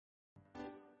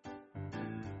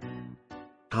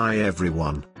Hi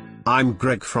everyone. I'm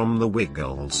Greg from the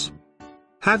Wiggles.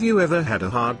 Have you ever had a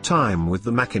hard time with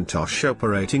the Macintosh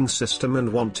operating system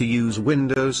and want to use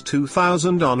Windows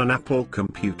 2000 on an Apple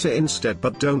computer instead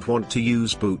but don't want to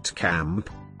use Boot Camp?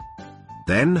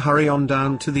 Then hurry on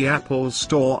down to the Apple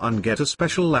Store and get a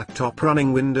special laptop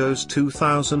running Windows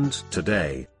 2000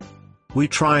 today. We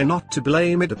try not to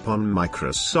blame it upon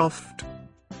Microsoft.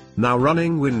 Now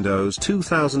running Windows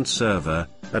 2000 Server,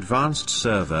 Advanced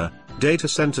Server, Data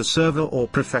Center Server or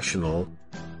Professional,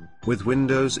 with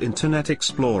Windows Internet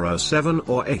Explorer 7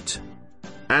 or 8,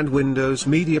 and Windows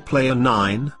Media Player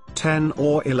 9, 10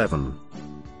 or 11.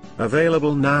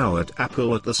 Available now at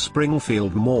Apple at the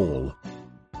Springfield Mall.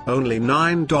 Only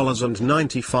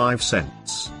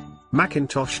 $9.95.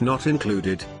 Macintosh not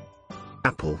included.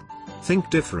 Apple. Think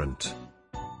different.